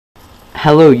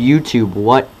Hello YouTube,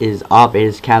 what is up? It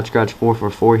is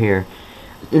CatScratch444 here,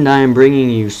 and I am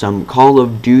bringing you some Call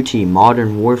of Duty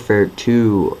Modern Warfare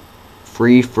 2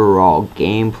 free-for-all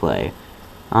gameplay.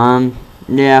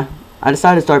 Yeah, I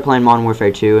decided to start playing Modern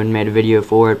Warfare 2 and made a video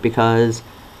for it because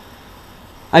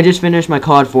I just finished my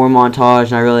COD 4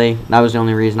 montage, and that was the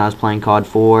only reason I was playing COD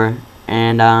 4,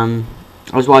 and I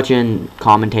was watching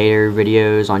commentator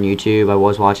videos on YouTube. I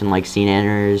was watching like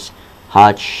CNNers,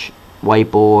 Hutch,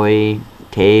 WhiteBoy,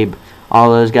 Tabe, all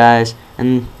those guys,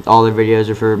 and all their videos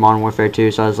are for Modern Warfare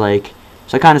 2, so I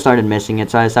kind of started missing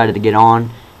it, so I decided to get on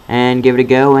and give it a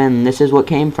go, and this is what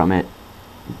came from it.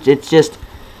 It's just,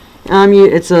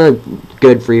 it's a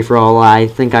good free-for-all. I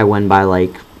think I win by,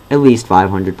 like, at least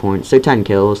 500 points, so 10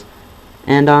 kills,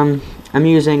 and, I'm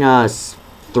using a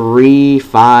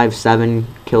 3-5-7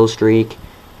 kill streak,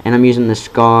 and I'm using the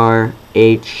Scar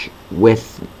H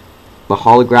with the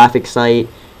holographic sight,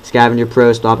 Scavenger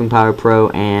Pro, Stopping Power Pro,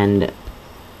 and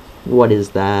what is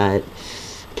that?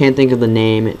 Can't think of the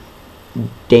name.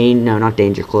 No, not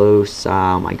Danger Close.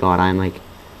 Oh my god, I'm like,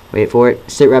 wait for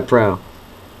it. Sit Rep Pro,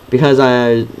 because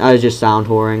I was just sound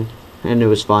whoring, and it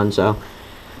was fun. So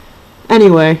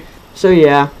anyway, so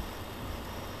yeah.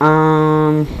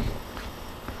 But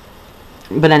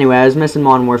anyway, I was missing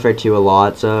Modern Warfare 2 a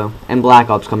lot. So, and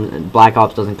Black Ops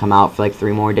doesn't come out for like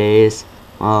 3 more days.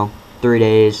 Well, 3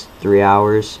 days, 3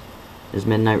 hours is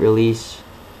midnight release.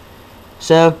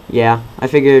 So, yeah, I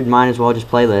figured might as well just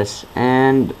play this.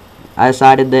 And I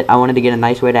decided that I wanted to get a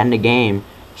nice way to end a game.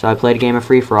 So I played a game of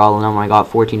free-for-all, and then when I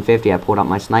got 1450, I pulled out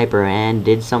my sniper and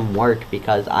did some work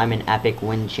because I'm an epic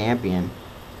win champion.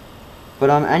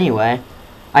 But, anyway,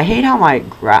 I hate how my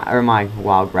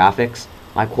graphics,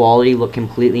 my quality look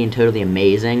completely and totally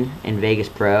amazing in Vegas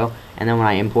Pro. And then when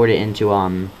I import it into,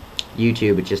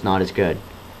 YouTube, it's just not as good.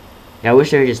 I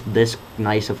wish they were just this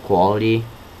nice of quality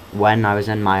when I was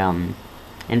in my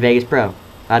in Vegas Pro.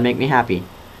 That'd make me happy.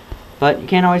 But you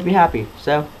can't always be happy,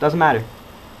 so doesn't matter.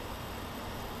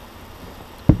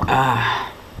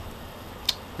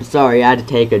 Sorry, I had to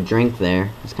take a drink there.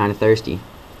 I was kind of thirsty.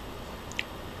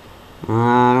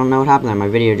 I don't know what happened there. My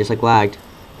video just like lagged.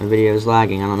 My video is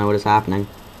lagging. I don't know what is happening.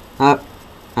 Oh,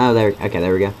 there. Okay,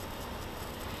 there we go.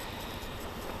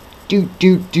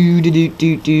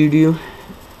 Do.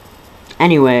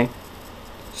 Anyway,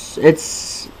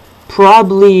 it's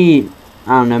probably, I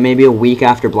don't know, maybe a week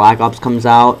after Black Ops comes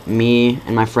out. Me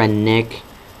and my friend Nick,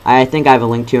 I think I have a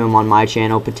link to him on my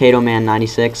channel,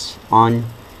 PotatoMan96 on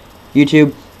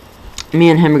YouTube. Me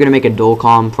and him are gonna make a dual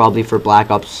comm probably for Black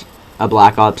Ops,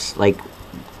 like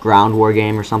ground war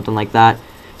game or something like that,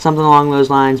 something along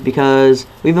those lines, because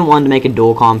we've been wanting to make a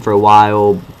dual comm for a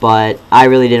while, but I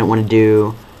really didn't want to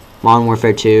do Modern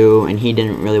Warfare 2, and he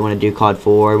didn't really want to do COD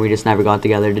 4. We just never got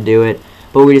together to do it.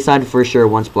 But we decided for sure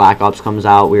once Black Ops comes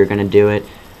out, we were going to do it.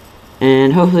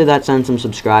 And hopefully that sends some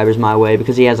subscribers my way,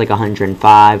 because he has like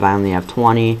 105, I only have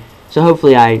 20. So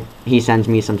hopefully he sends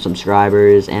me some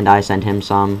subscribers, and I send him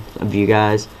some of you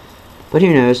guys. But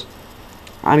who knows?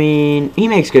 I mean, he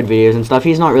makes good videos and stuff.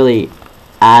 He's not really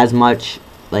as much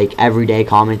like everyday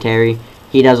commentary.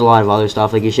 He does a lot of other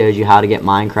stuff, like he shows you how to get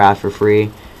Minecraft for free.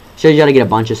 Shows you how to get a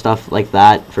bunch of stuff like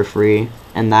that for free,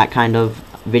 and that kind of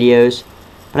videos.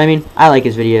 But I mean, I like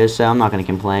his videos, so I'm not gonna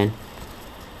complain.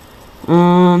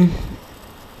 But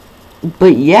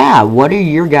yeah, what are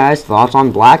your guys' thoughts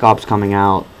on Black Ops coming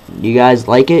out? Do you guys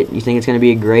like it? You think it's gonna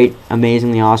be a great,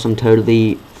 amazingly awesome,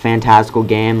 totally fantastical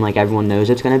game like everyone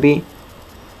knows it's gonna be?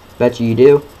 Bet you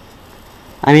do.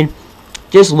 I mean,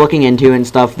 just looking into it and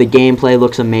stuff, the gameplay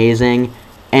looks amazing.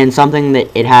 And something that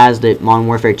it has that Modern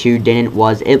Warfare 2 didn't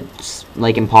was it's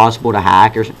like impossible to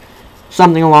hack or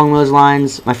something along those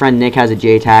lines. My friend Nick has a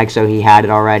JTAG, so he had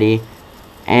it already,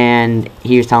 and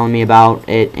he was telling me about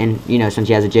it. And you know, since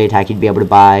he has a JTAG, he'd be able to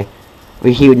buy, or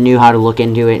he knew how to look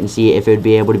into it and see if it would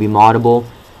be able to be moddable.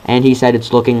 And he said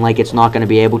it's looking like it's not going to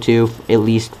be able to, at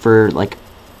least for like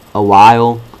a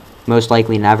while, most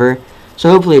likely never. So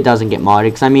hopefully it doesn't get modded.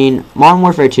 Because I mean, Modern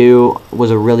Warfare 2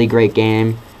 was a really great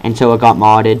game until it got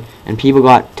modded, and people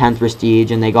got 10th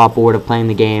prestige, and they got bored of playing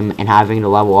the game and having to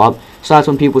level up. So that's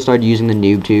when people started using the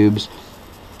noob tubes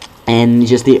and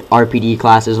just the RPD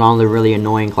classes and all the really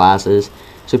annoying classes.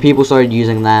 So people started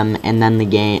using them, and then the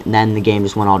game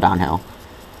just went all downhill.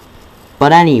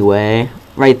 But anyway,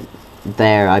 right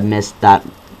there, I missed that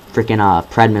freaking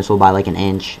Pred missile by like an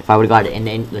inch. If I would have got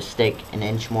the stick an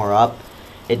inch more up,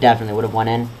 it definitely would have went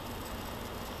in.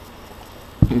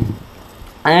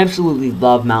 I absolutely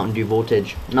love Mountain Dew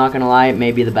Voltage. Not gonna lie, it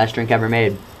may be the best drink ever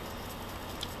made.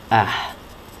 But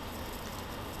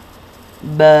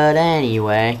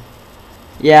anyway,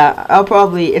 Yeah, I'll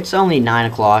probably, it's only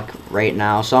 9 o'clock right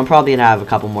now, so I'm probably gonna have a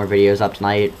couple more videos up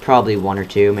tonight, probably 1 or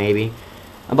 2 maybe.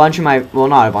 A bunch of my, well,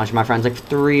 not a bunch of my friends, like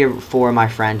 3 or 4 of my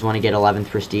friends want to get 11th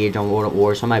Prestige on World at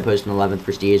War, so I might post an 11th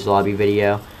Prestige lobby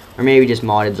video, or maybe just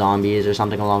modded zombies or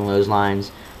something along those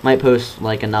lines. Might post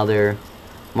like another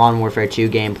Modern Warfare 2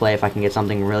 gameplay if I can get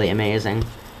something really amazing.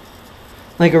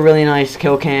 Like a really nice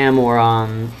kill cam, or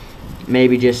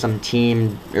maybe just some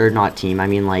team, or not team, I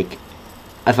mean like,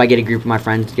 if I get a group of my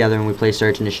friends together and we play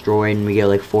Search and Destroy and we go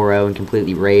like 4-0 and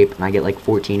completely rape, and I get like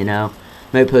 14-0,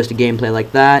 might post a gameplay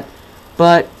like that,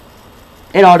 but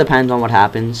it all depends on what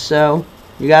happens, so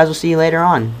you guys will see later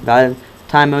on. By the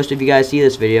time most of you guys see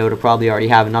this video, it'll probably already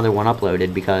have another one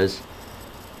uploaded, because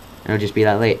it'll just be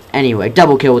that late. Anyway,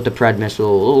 double kill with the Pred missile.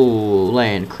 Ooh,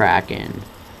 laying cracking.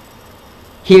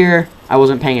 Here, I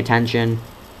wasn't paying attention,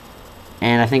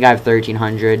 and I think I have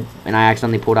 1300, and I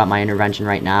accidentally pulled out my intervention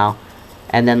right now.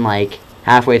 And then, like,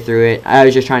 halfway through it, I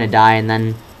was just trying to die, and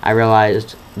then I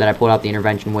realized that I pulled out the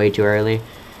intervention way too early.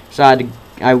 So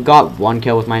I got 1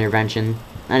 kill with my intervention.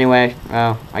 Anyway,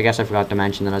 I guess I forgot to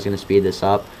mention that I was going to speed this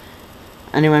up.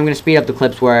 Anyway, I'm going to speed up the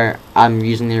clips where I'm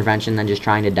using the intervention, then just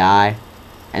trying to die.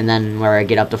 And then where I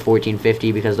get up to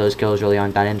 1450, because those kills really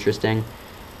aren't that interesting.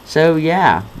 So,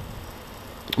 yeah.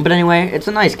 But anyway, it's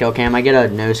a nice kill cam. I get a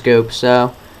no-scope,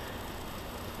 so...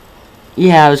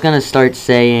 yeah, I was going to start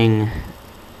saying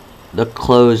the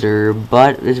closer,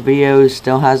 but this video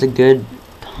still has a good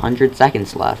 100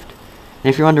 seconds left. And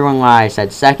if you're wondering why I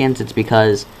said seconds, it's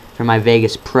because for my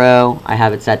Vegas Pro, I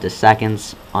have it set to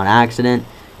seconds on accident.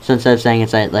 So instead of saying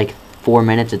it's at like 4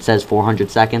 minutes, it says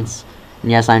 400 seconds. And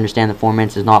yes, I understand that 4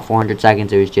 minutes is not 400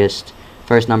 seconds, it was just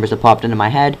first numbers that popped into my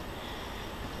head.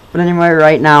 But anyway,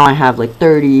 right now I have like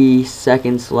 30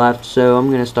 seconds left, so I'm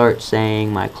going to start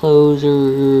saying my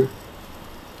closer.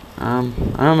 I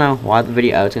don't know why the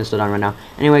video, it's gonna slow down right now.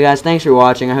 Anyway guys, thanks for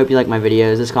watching. I hope you like my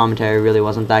videos. This commentary really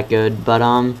wasn't that good, but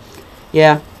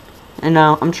yeah, and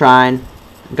now I'm trying.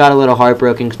 Got a little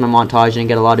heartbroken because my montage didn't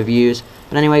get a lot of views.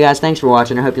 But anyway guys, thanks for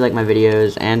watching. I hope you like my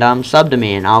videos, and sub to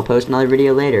me and I'll post another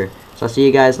video later. So I'll see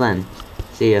you guys then.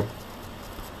 See ya.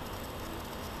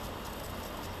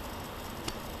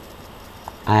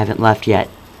 I haven't left yet.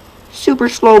 Super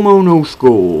slow-mo no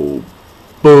scope.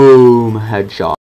 Boom, headshot.